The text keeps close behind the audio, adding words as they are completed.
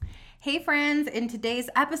Hey friends, in today's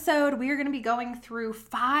episode, we are going to be going through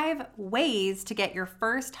 5 ways to get your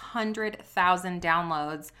first 100,000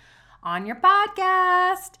 downloads on your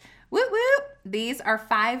podcast. Whoop whoop. These are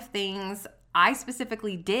 5 things I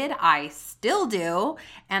specifically did, I still do,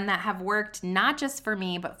 and that have worked not just for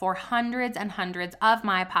me, but for hundreds and hundreds of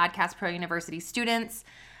my Podcast Pro University students,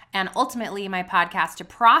 and ultimately my Podcast to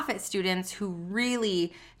Profit students who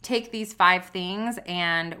really take these 5 things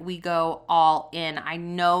and we go all in. I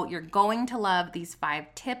know you're going to love these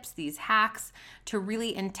 5 tips, these hacks to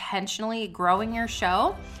really intentionally growing your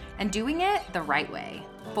show and doing it the right way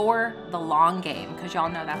for the long game, because y'all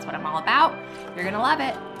know that's what I'm all about. You're gonna love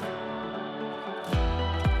it.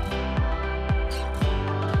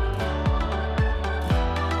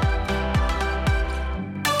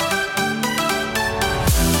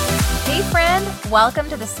 Hey friend, welcome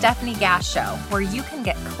to the Stephanie Gass Show, where you can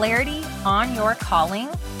get clarity on your calling,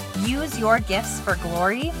 use your gifts for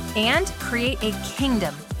glory, and create a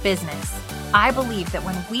kingdom business. I believe that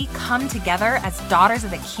when we come together as daughters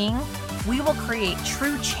of the King, we will create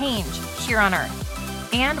true change here on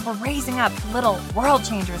earth. And we're raising up little world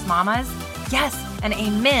changers, mamas. Yes, and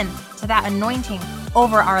amen to that anointing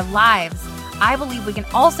over our lives. I believe we can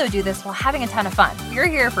also do this while having a ton of fun. You're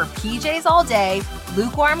here for PJs all day,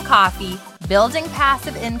 lukewarm coffee, building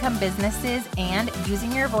passive income businesses, and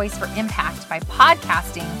using your voice for impact by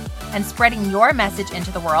podcasting and spreading your message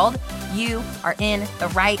into the world. You are in the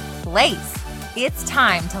right place. It's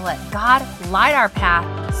time to let God light our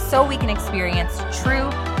path so we can experience true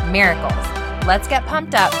miracles. Let's get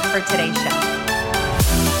pumped up for today's show.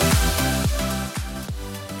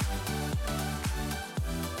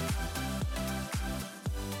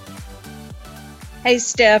 Hey,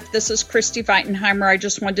 Steph, this is Christy Weitenheimer. I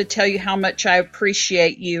just wanted to tell you how much I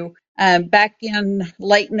appreciate you. Back in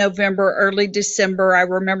late November, early December, I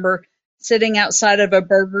remember sitting outside of a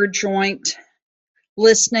burger joint,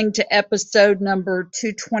 listening to episode number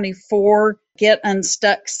 224, Get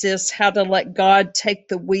Unstuck, Sis, How to Let God Take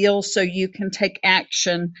the Wheel So You Can Take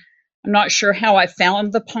Action. I'm not sure how I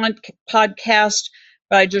found the podcast,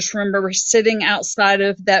 but I just remember sitting outside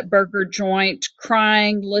of that burger joint,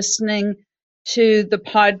 crying, listening to the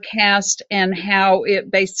podcast, and how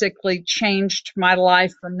it basically changed my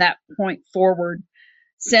life from that point forward.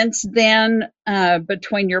 Since then,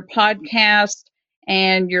 between your podcast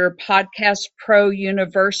and your Podcast Pro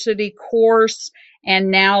University course,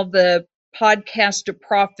 and now the Podcast to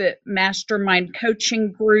Profit Mastermind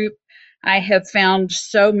Coaching Group, I have found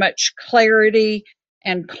so much clarity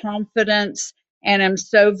and confidence, and I'm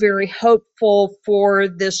so very hopeful for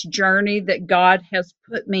this journey that God has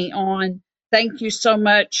put me on. Thank you so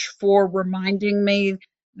much for reminding me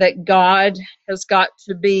that God has got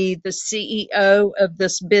to be the CEO of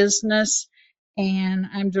this business. And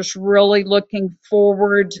I'm just really looking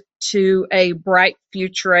forward to a bright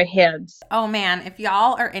future ahead. Oh man, if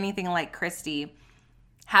y'all are anything like Christy,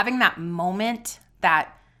 having that moment,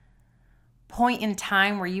 that point in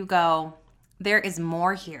time where you go, there is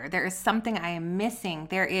more here. There is something I am missing.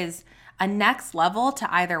 There is a next level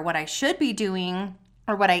to either what I should be doing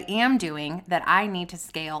or what I am doing that I need to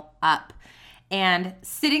scale up. And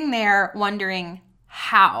sitting there wondering,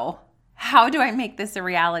 how do I make this a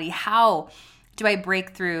reality? How do I break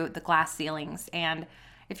through the glass ceilings? And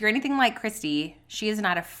if you're anything like Christy, she is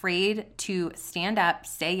not afraid to stand up,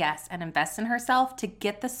 say yes, and invest in herself to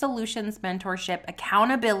get the solutions, mentorship,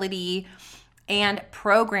 accountability, and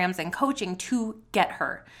programs and coaching to get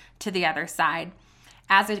her to the other side.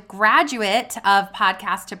 As a graduate of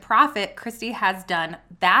Podcast to Profit, Christy has done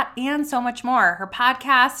that and so much more. Her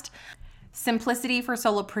podcast, Simplicity for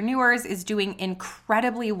Solopreneurs, is doing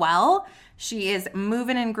incredibly well. She is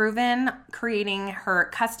moving and grooving, creating her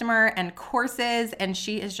customer and courses, and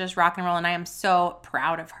she is just rock and roll, and I am so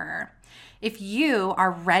proud of her. If you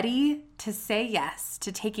are ready to say yes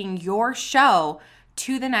to taking your show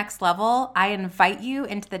to the next level, I invite you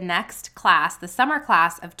into the next class, the summer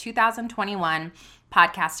class of 2021,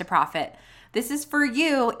 Podcast to Profit. This is for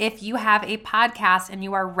you if you have a podcast and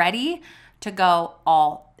you are ready to go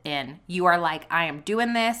all in. You are like, I am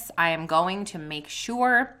doing this. I am going to make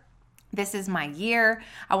sure this is my year.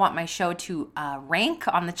 I want my show to rank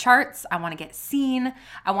on the charts. I want to get seen.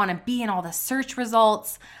 I want to be in all the search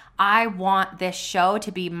results. I want this show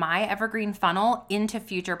to be my evergreen funnel into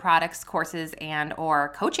future products, courses, and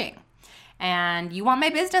or coaching. And you want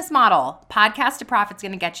my business model. Podcast to Profit's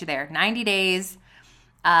going to get you there. 90 days,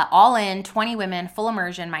 all in, 20 women, full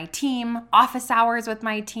immersion, my team, office hours with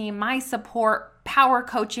my team, my support, power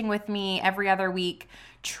coaching with me every other week,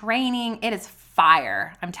 training. It is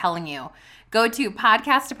fire, I'm telling you. Go to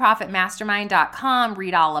podcasttoprofitmastermind.com,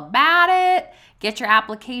 read all about it, get your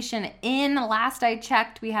application in. Last I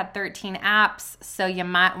checked, we had 13 apps, so you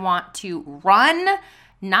might want to run,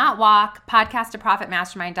 not walk.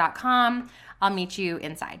 Podcasttoprofitmastermind.com. I'll meet you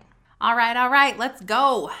inside. All right, let's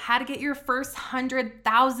go. How to get your first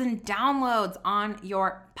 100,000 downloads on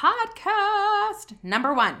your podcast.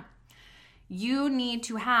 Number 1, you need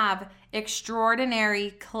to have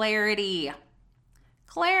extraordinary clarity.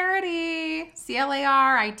 Clarity, Clarity,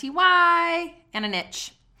 and a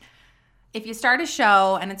niche. If you start a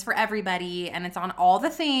show and it's for everybody and it's on all the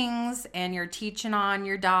things and you're teaching on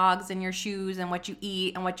your dogs and your shoes and what you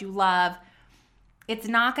eat and what you love, it's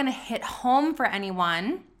not going to hit home for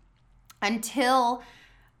anyone until,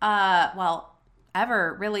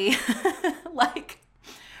 ever really. Like,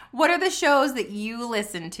 what are the shows that you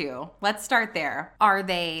listen to? Let's start there. Are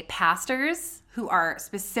they pastors who are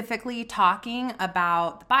specifically talking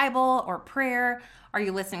about the Bible or prayer? Are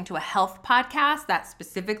you listening to a health podcast that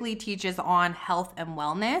specifically teaches on health and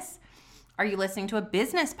wellness? Are you listening to a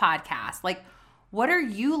business podcast? Like, what are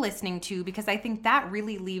you listening to? Because I think that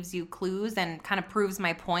really leaves you clues and kind of proves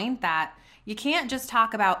my point that you can't just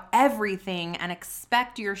talk about everything and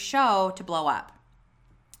expect your show to blow up.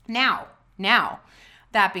 Now,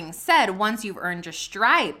 that being said, once you've earned your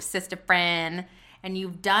stripes, sister friend, and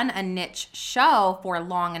you've done a niche show for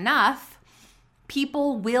long enough,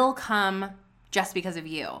 people will come just because of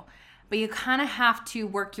you. But you kind of have to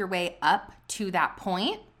work your way up to that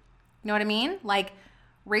point. You know what I mean? Like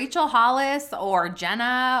Rachel Hollis or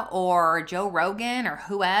Jenna or Joe Rogan or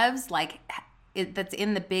whoever's like that's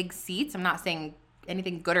in the big seats. I'm not saying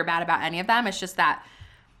anything good or bad about any of them. It's just that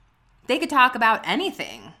they could talk about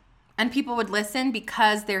anything and people would listen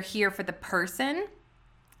because they're here for the person.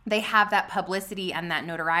 They have that publicity and that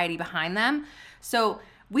notoriety behind them. So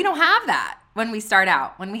we don't have that when we start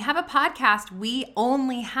out. When we have a podcast, we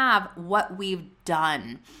only have what we've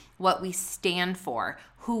done, what we stand for,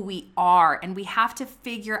 who we are. And we have to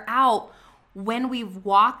figure out when we've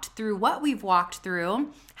walked through what we've walked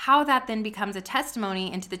through, how that then becomes a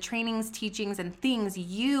testimony into the trainings, teachings, and things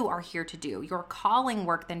you are here to do. Your calling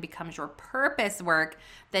work then becomes your purpose work,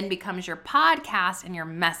 then becomes your podcast and your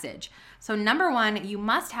message. So number 1, you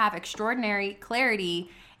must have extraordinary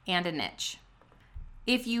clarity and a niche.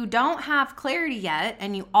 If you don't have clarity yet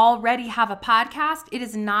and you already have a podcast, it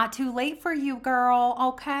is not too late for you, girl,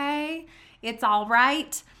 okay? It's all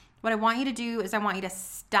right. What I want you to do is I want you to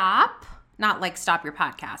stop, not like stop your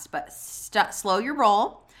podcast, but slow your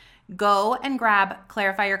roll. Go and grab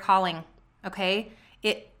Clarify Your Calling, okay?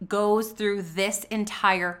 It goes through this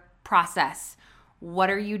entire process. What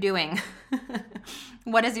are you doing?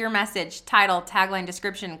 What is your message? Title, tagline,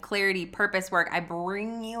 description, clarity, purpose work. I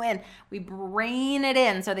bring you in. We bring it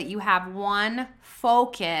in so that you have one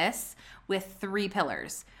focus with 3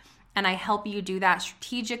 pillars. And I help you do that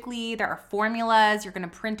strategically. There are formulas. You're going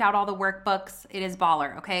to print out all the workbooks. It is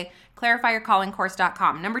baller, okay?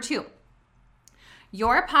 ClarifyYourCallingCourse.com. Number 2,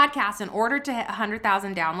 your podcast, in order to hit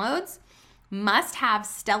 100,000 downloads, must have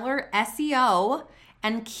stellar SEO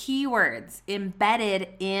and keywords embedded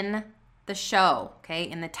in the show, okay?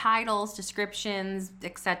 In the titles, descriptions,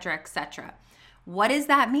 etc., etc. What does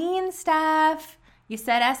that mean, Steph? You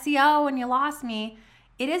said SEO and you lost me.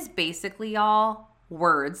 It is basically all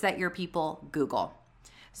words that your people Google.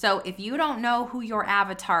 So if you don't know who your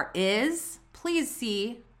avatar is, please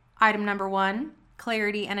see item number 1,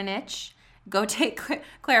 clarity and a niche. Go take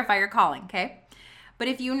Clarify Your Calling, okay? But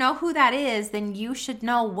if you know who that is, then you should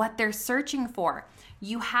know what they're searching for.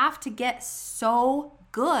 You have to get so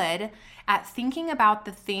good at thinking about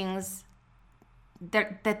the things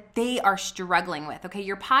that they are struggling with, okay?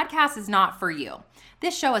 Your podcast is not for you.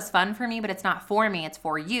 This show is fun for me, but it's not for me, it's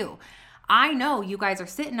for you. I know you guys are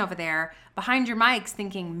sitting over there behind your mics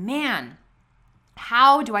thinking, man,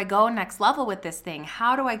 how do I go next level with this thing?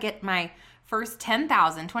 How do I get my first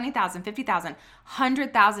 10,000, 20,000, 50,000,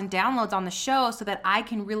 100,000 downloads on the show so that I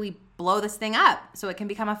can really blow this thing up so it can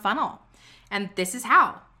become a funnel? And this is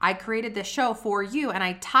how I created this show for you. And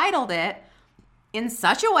I titled it in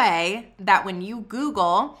such a way that when you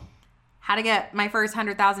Google how to get my first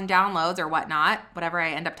 100,000 downloads or whatnot, whatever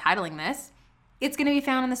I end up titling this, it's going to be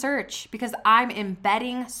found in the search because I'm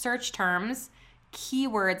embedding search terms,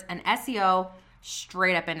 keywords, and SEO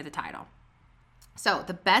straight up into the title. So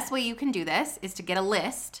the best way you can do this is to get a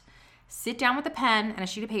list, sit down with a pen and a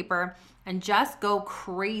sheet of paper, and just go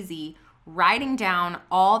crazy writing down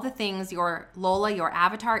all the things your Lola, your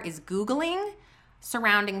avatar, is Googling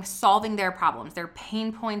surrounding solving their problems, their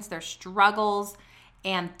pain points, their struggles,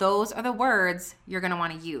 and those are the words you're going to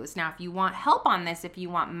want to use. Now, if you want help on this, if you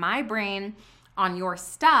want my brain on your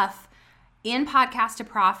stuff, In Podcast to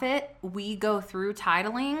Profit, we go through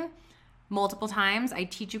titling multiple times. I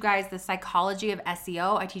teach you guys the psychology of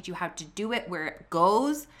SEO. I teach you how to do it, where it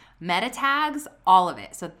goes, meta tags, all of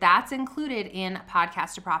it. So that's included in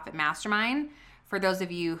Podcast to Profit Mastermind for those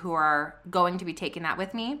of you who are going to be taking that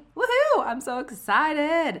with me. Woohoo! I'm so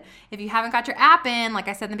excited. If you haven't got your app in, like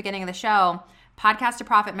I said in the beginning of the show,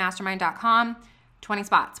 podcasttoprofitmastermind.com, 20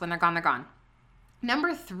 spots. When they're gone, they're gone.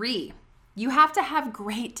 Number 3, you have to have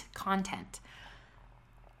great content.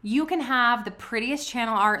 You can have the prettiest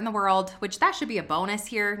channel art in the world, which that should be a bonus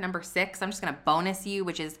here. Number 6, I'm just going to bonus you,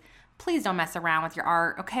 which is please don't mess around with your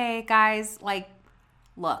art. Okay, guys, like,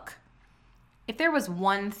 look, if there was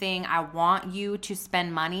one thing I want you to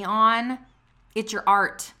spend money on, it's your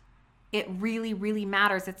art. It really, really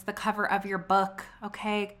matters. It's the cover of your book.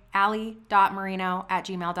 Okay,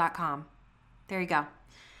 Allie.marino@gmail.com. There you go.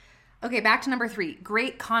 Okay, back to number 3,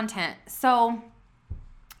 great content. So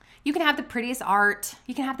you can have the prettiest art.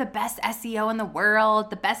 You can have the best SEO in the world,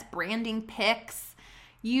 the best branding pics.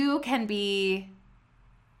 You can be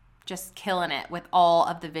just killing it with all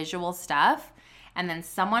of the visual stuff. And then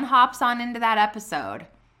someone hops on into that episode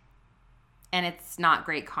and it's not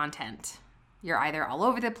great content. You're either all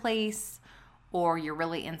over the place or you're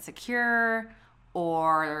really insecure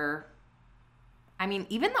or, I mean,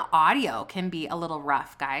 even the audio can be a little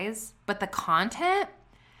rough, guys. But the content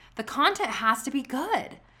has to be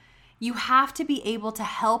good. You have to be able to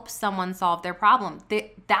help someone solve their problem.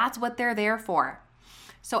 That's what they're there for.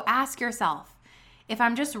 So ask yourself, if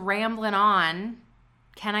I'm just rambling on,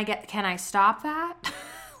 can I stop that?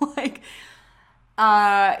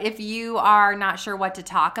 If you are not sure what to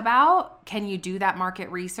talk about, can you do that market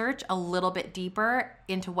research a little bit deeper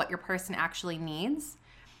into what your person actually needs?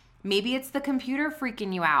 Maybe it's the computer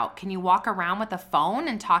freaking you out. Can you walk around with a phone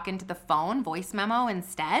and talk into the phone, voice memo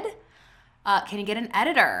instead? Can you get an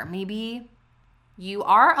editor? Maybe you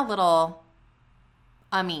are a little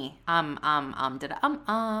ummy. Y'all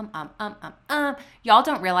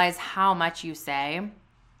don't realize how much you say,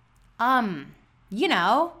 you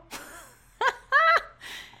know.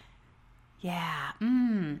 Yeah.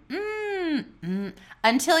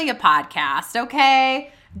 Until you podcast,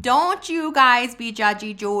 okay? Don't you guys be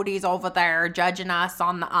judgy Judies over there judging us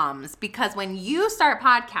on the ums. Because when you start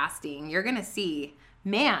podcasting, you're going to see,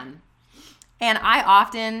 man. And I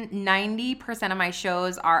often, 90% of my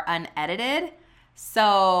shows are unedited.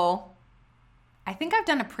 So I think I've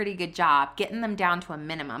done a pretty good job getting them down to a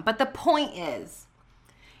minimum. But the point is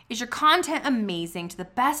your content amazing to the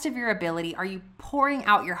best of your ability? Are you pouring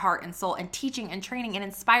out your heart and soul and teaching and training and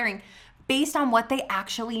inspiring based on what they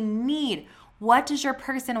actually need? What does your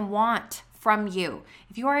person want from you?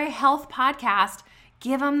 If you are a health podcast,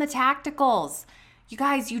 give them the tacticals. You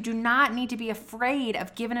guys, you do not need to be afraid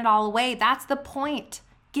of giving it all away. That's the point.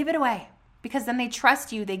 Give it away because then they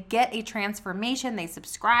trust you. They get a transformation. They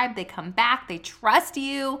subscribe. They come back. They trust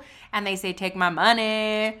you and they say, take my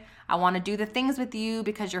money. I want to do the things with you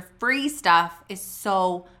because your free stuff is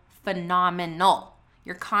so phenomenal.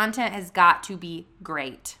 Your content has got to be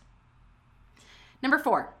great. Number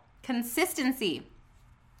 4, consistency.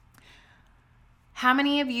 How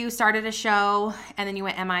many of you started a show and then you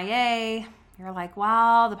went MIA? You're like,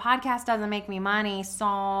 well, the podcast doesn't make me money, so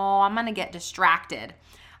I'm going to get distracted.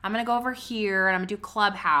 I'm going to go over here and I'm going to do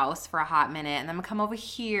Clubhouse for a hot minute. And then I'm going to come over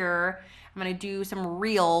here. I'm going to do some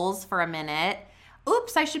reels for a minute.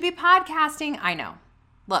 Oops, I should be podcasting. I know.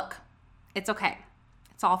 Look, it's okay.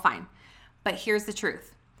 It's all fine. But here's the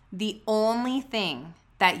truth. The only thing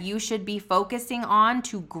that you should be focusing on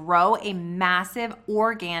to grow a massive,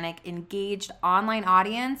 organic, engaged online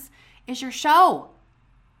audience is your show.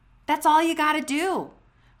 That's all you got to do.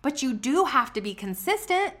 But you do have to be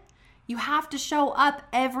consistent. You have to show up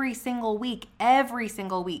every single week.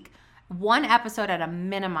 One episode at a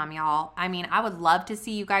minimum, y'all. I mean, I would love to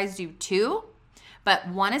see you guys do 2. But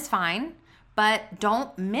 1 is fine, but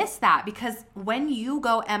don't miss that because when you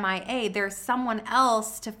go MIA, there's someone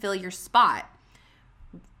else to fill your spot.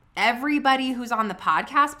 Everybody who's on the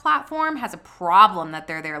podcast platform has a problem that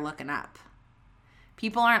they're there looking up.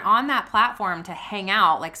 People aren't on that platform to hang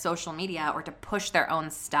out like social media or to push their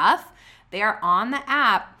own stuff. They are on the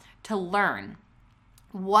app to learn.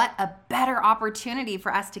 What a better opportunity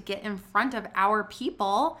for us to get in front of our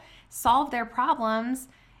people, solve their problems,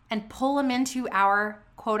 and pull them into our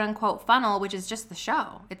quote unquote funnel, which is just the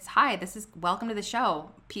show. It's, hi, this is welcome to the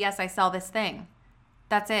show. P.S. I sell this thing.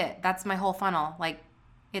 That's it. That's my whole funnel. Like,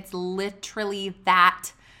 it's literally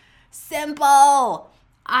that simple.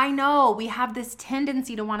 I know we have this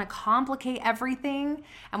tendency to want to complicate everything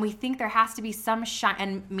and we think there has to be some shine.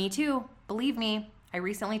 And me too, believe me, I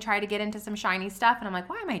recently tried to get into some shiny stuff and I'm like,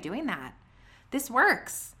 why am I doing that? This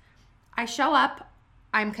works. I show up.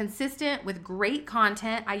 I'm consistent with great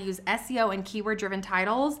content. I use SEO and keyword-driven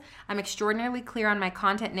titles. I'm extraordinarily clear on my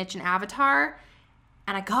content niche and avatar,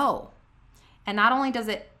 and I go. And not only does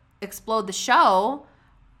it explode the show,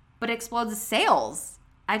 but it explodes the sales.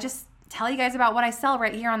 I just tell you guys about what I sell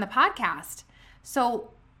right here on the podcast.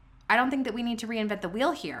 So I don't think that we need to reinvent the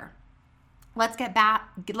wheel here. Let's get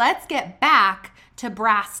back to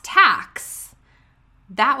brass tacks.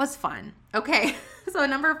 That was fun. Okay, so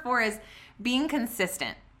number 4 is being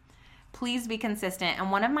consistent. Please be consistent.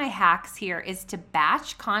 And one of my hacks here is to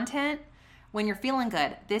batch content when you're feeling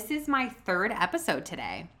good. This is my 3rd episode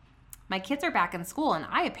today. My kids are back in school and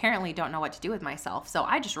I apparently don't know what to do with myself. So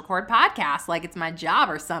I just record podcasts like it's my job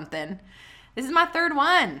or something. This is my 3rd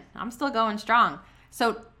one. I'm still going strong.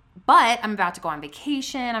 But I'm about to go on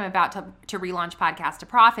vacation. I'm about to relaunch Podcast to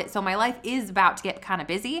Profit. So my life is about to get kind of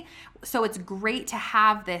busy. So it's great to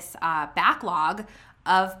have this backlog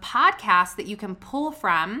of podcasts that you can pull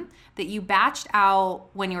from, that you batched out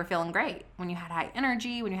when you were feeling great, when you had high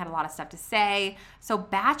energy, when you had a lot of stuff to say. So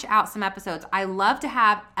batch out some episodes. I love to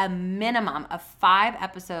have a minimum of 5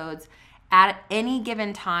 episodes at any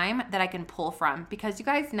given time that I can pull from, because you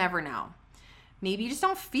guys never know. Maybe you just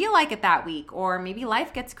don't feel like it that week, or maybe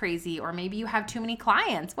life gets crazy, or maybe you have too many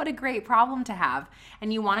clients. What a great problem to have.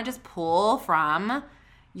 And you want to just pull from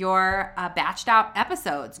your batched out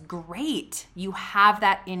episodes. Great. You have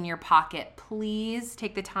that in your pocket. Please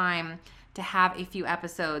take the time to have a few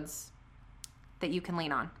episodes that you can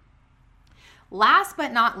lean on. Last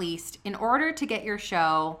but not least, in order to get your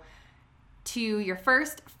show to your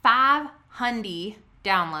first 500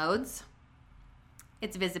 downloads,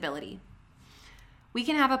 it's visibility. We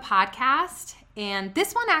can have a podcast, and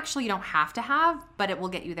this one actually you don't have to have, but it will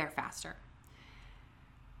get you there faster.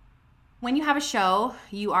 When you have a show,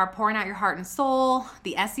 you are pouring out your heart and soul.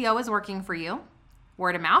 The SEO is working for you.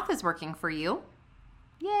 Word of mouth is working for you.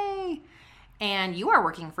 Yay. And you are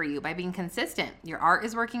working for you by being consistent. Your art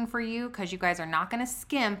is working for you because you guys are not going to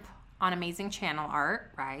skimp on amazing channel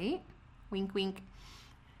art, right? Wink, wink.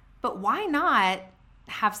 But why not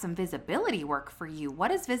have some visibility work for you?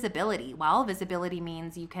 What is visibility? Well, visibility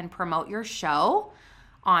means you can promote your show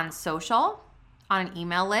on social, on an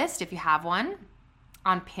email list if you have one,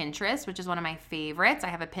 on Pinterest, which is one of my favorites. I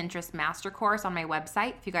have a Pinterest master course on my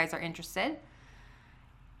website if you guys are interested.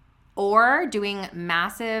 Or doing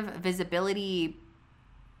massive visibility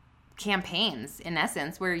campaigns, in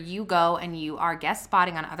essence, where you go and you are guest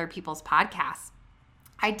spotting on other people's podcasts.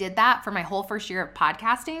 I did that for my whole first year of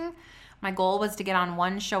podcasting. My goal was to get on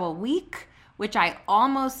 1 show a week, which I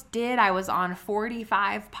almost did. I was on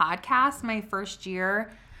 45 podcasts my first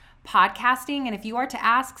year podcasting. And if you are to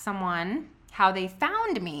ask someone how they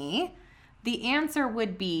found me, the answer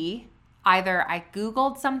would be either I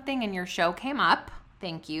Googled something and your show came up,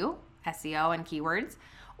 thank you, SEO and keywords,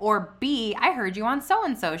 or B, I heard you on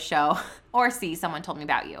so-and-so's show, or C, someone told me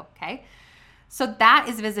about you, okay? So that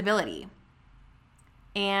is visibility.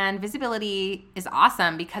 And visibility is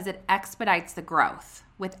awesome because it expedites the growth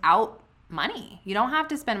without money. You don't have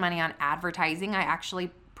to spend money on advertising. I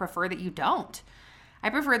actually prefer that you don't. I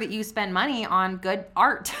prefer that you spend money on good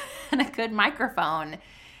art and a good microphone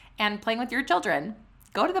and playing with your children.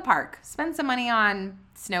 Go to the park, spend some money on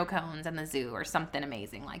snow cones and the zoo or something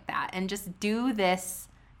amazing like that, and just do this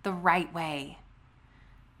the right way.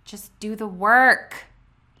 Just do the work.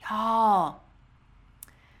 Y'all,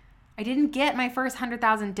 I didn't get my first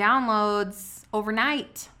 100,000 downloads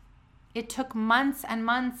overnight. It took months and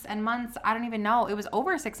months and months. I don't even know. It was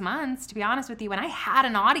over 6 months, to be honest with you, and I had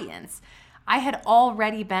an audience. I had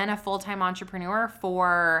already been a full-time entrepreneur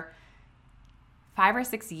for 5 or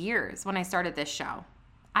 6 years when I started this show.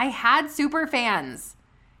 I had super fans,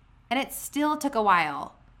 and it still took a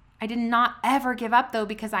while. I did not ever give up, though,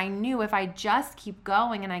 because I knew if I just keep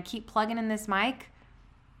going and I keep plugging in this mic,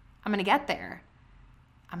 I'm going to get there.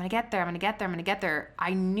 I'm going to get there. I'm going to get there. I'm going to get there.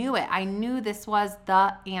 I knew it. I knew this was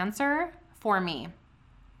the answer for me.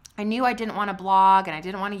 I knew I didn't want to blog, and I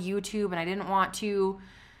didn't want to YouTube, and I didn't want to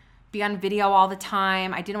be on video all the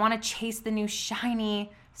time. I didn't want to chase the new shiny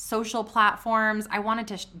social platforms. I wanted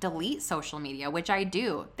to delete social media, which I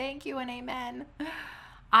do. Thank you and amen.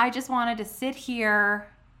 I just wanted to sit here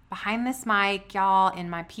behind this mic, y'all, in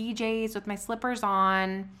my PJs with my slippers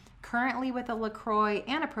on, currently with a LaCroix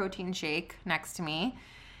and a protein shake next to me,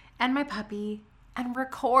 and my puppy, and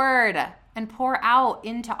record and pour out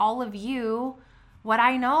into all of you what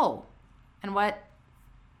I know and what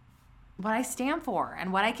I stand for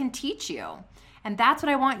and what I can teach you. And that's what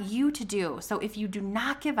I want you to do. So if you do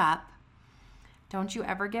not give up, don't you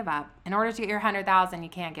ever give up. In order to get your 100,000, you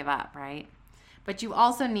can't give up, right? But you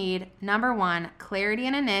also need, number 1, clarity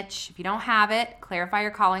in a niche. If you don't have it,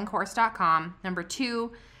 clarifyyourcallingcourse.com. Number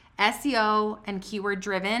 2, SEO and keyword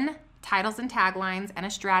driven titles and taglines and a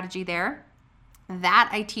strategy there. That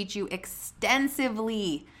I teach you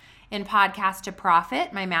extensively in Podcast to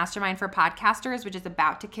Profit, my mastermind for podcasters, which is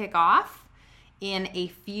about to kick off in a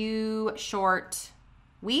few short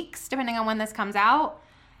weeks, depending on when this comes out.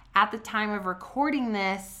 At the time of recording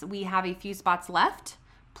this, we have a few spots left.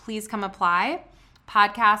 Please come apply.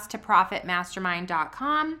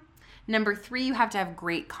 podcasttoprofitmastermind.com. Number 3, you have to have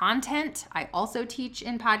great content. I also teach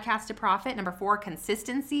in Podcast to Profit. Number 4,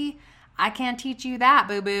 consistency. I can't teach you that,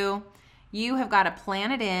 boo-boo. You have got to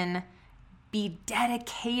plan it in, be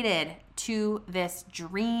dedicated to this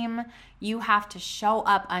dream. You have to show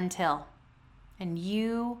up until. And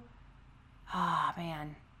you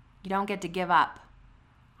don't get to give up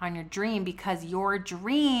on your dream, because your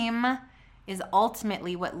dream is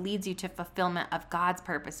ultimately what leads you to fulfillment of God's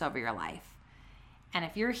purpose over your life. And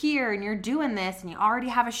if you're here and you're doing this and you already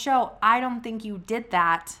have a show, I don't think you did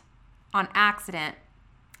that on accident.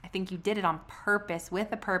 I think you did it on purpose,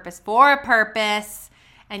 with a purpose, for a purpose,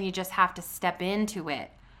 and you just have to step into it.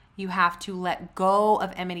 You have to let go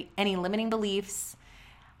of any limiting beliefs,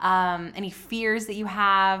 any fears that you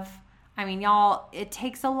have. I mean, y'all, it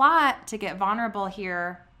takes a lot to get vulnerable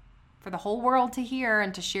here for the whole world to hear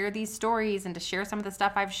and to share these stories and to share some of the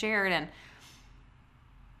stuff I've shared.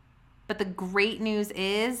 But the great news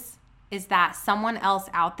is that someone else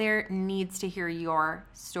out there needs to hear your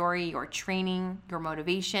story, your training, your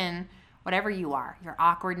motivation, whatever you are, your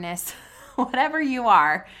awkwardness, whatever you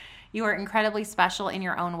are incredibly special in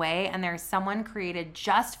your own way. And there's someone created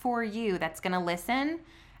just for you that's going to listen,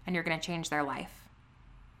 and you're going to change their life.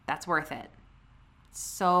 That's worth it.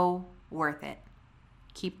 So worth it.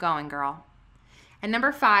 Keep going, girl. And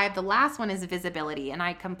number 5, the last one, is visibility. And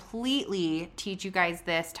I completely teach you guys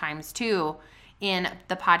this ×2 in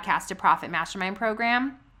the Podcast to Profit Mastermind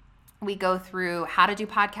program. We go through how to do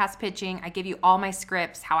podcast pitching. I give you all my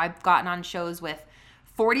scripts, how I've gotten on shows with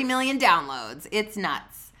 40 million downloads. It's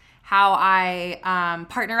nuts. How I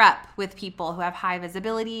partner up with people who have high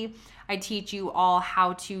visibility. I teach you all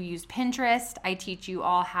how to use Pinterest. I teach you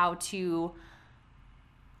all how to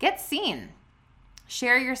get seen.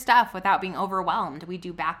 Share your stuff without being overwhelmed. We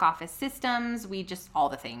do back office systems. We just, all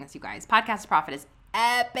the things, you guys. Podcast to Profit is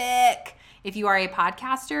epic. If you are a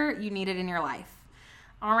podcaster, you need it in your life.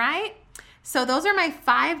 All right? So those are my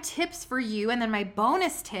 5 tips for you. And then my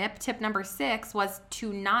bonus tip number 6, was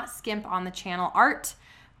to not skimp on the channel art.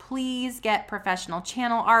 Please get professional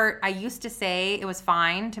channel art. I used to say it was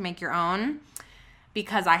fine to make your own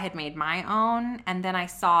because I had made my own. And then I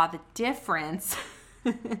saw the difference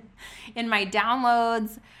in my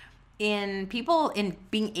downloads, in people, in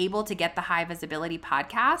being able to get the high visibility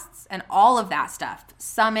podcasts and all of that stuff,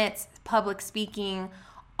 summits, public speaking,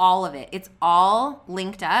 all of it. It's all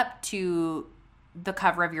linked up to the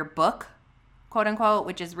cover of your book, quote unquote,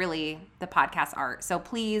 which is really the podcast art. So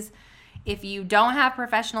please, if you don't have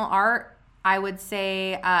professional art, I would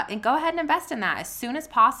say and go ahead and invest in that as soon as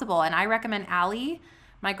possible. And I recommend Allie,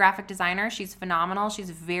 my graphic designer. She's phenomenal.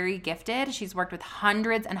 She's very gifted. She's worked with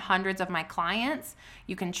hundreds and hundreds of my clients.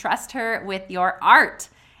 You can trust her with your art.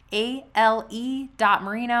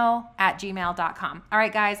 ale.marino@gmail.com. All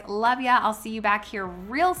right, guys. Love ya. I'll see you back here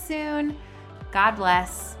real soon. God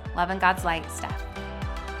bless. Love and God's light, Steph.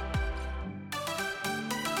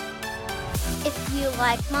 If you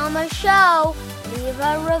like Mama's show, leave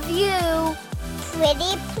a review.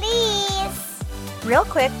 Pretty please. Real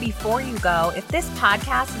quick before you go, if this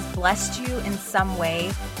podcast has blessed you in some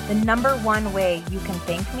way, the number 1 way you can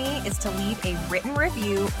thank me is to leave a written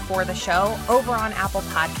review for the show over on Apple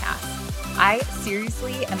Podcasts. I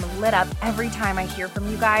seriously am lit up every time I hear from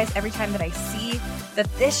you guys, every time that I see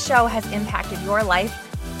that this show has impacted your life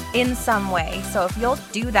in some way. So if you'll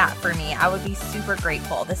do that for me, I would be super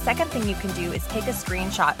grateful. The second thing you can do is take a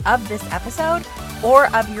screenshot of this episode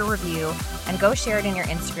or of your review and go share it in your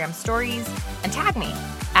Instagram stories and tag me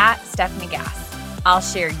 @Stephanie Gass. I'll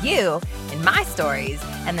share you in my stories,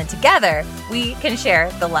 and then together we can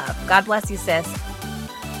share the love. God bless you, sis.